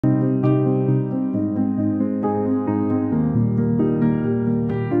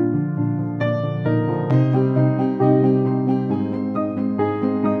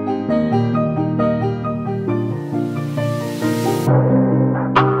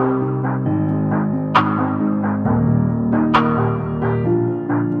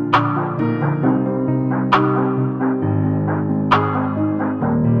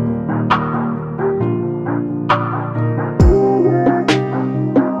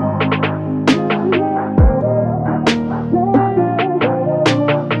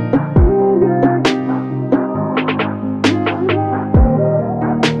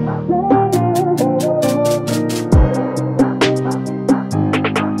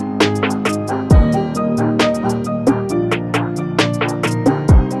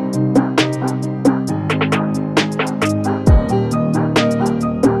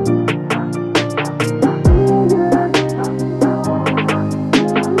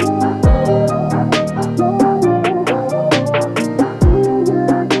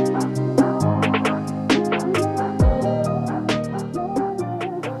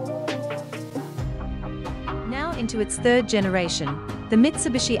its third generation, the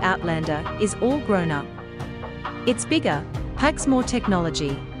Mitsubishi Outlander is all grown up. It's bigger, packs more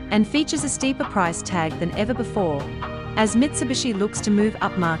technology, and features a steeper price tag than ever before, as Mitsubishi looks to move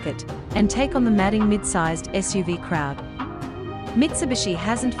upmarket and take on the madding mid-sized SUV crowd. Mitsubishi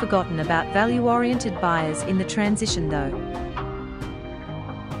hasn't forgotten about value-oriented buyers in the transition though.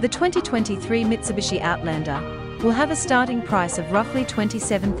 The 2023 Mitsubishi Outlander will have a starting price of roughly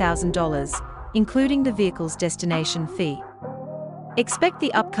 $27,000, including the vehicle's destination fee. Expect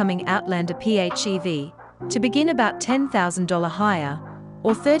the upcoming Outlander PHEV to begin about $10,000 higher,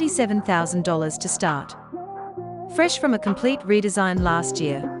 or $37,000 to start. Fresh from a complete redesign last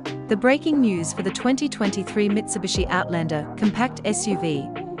year, the breaking news for the 2023 Mitsubishi Outlander compact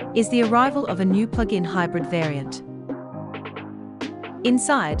SUV is the arrival of a new plug-in hybrid variant.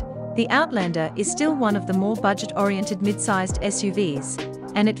 Inside, the Outlander is still one of the more budget-oriented mid-sized SUVs,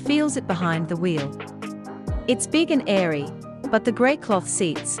 and it feels it behind the wheel. It's big and airy, but the grey cloth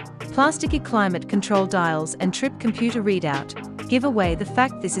seats, plasticky climate control dials and trip computer readout give away the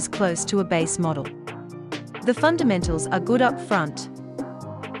fact this is close to a base model. The fundamentals are good up front.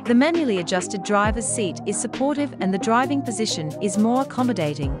 The manually adjusted driver's seat is supportive and the driving position is more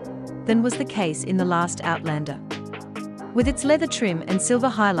accommodating than was the case in the last Outlander. With its leather trim and silver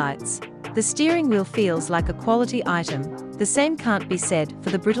highlights, the steering wheel feels like a quality item. The same can't be said for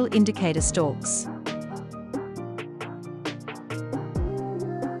the brittle indicator stalks.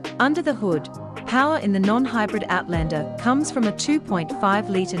 Under the hood, power in the non-hybrid Outlander comes from a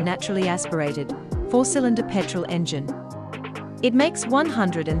 2.5-litre naturally aspirated, 4-cylinder petrol engine. It makes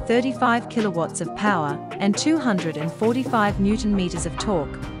 135 kilowatts of power and 245 Newton-meters of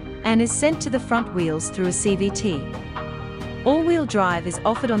torque, and is sent to the front wheels through a CVT. All-wheel drive is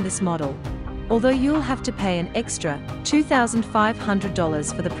offered on this model, although you'll have to pay an extra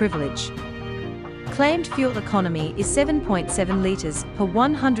 $2,500 for the privilege. Claimed fuel economy is 7.7 litres per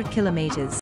 100 kilometers.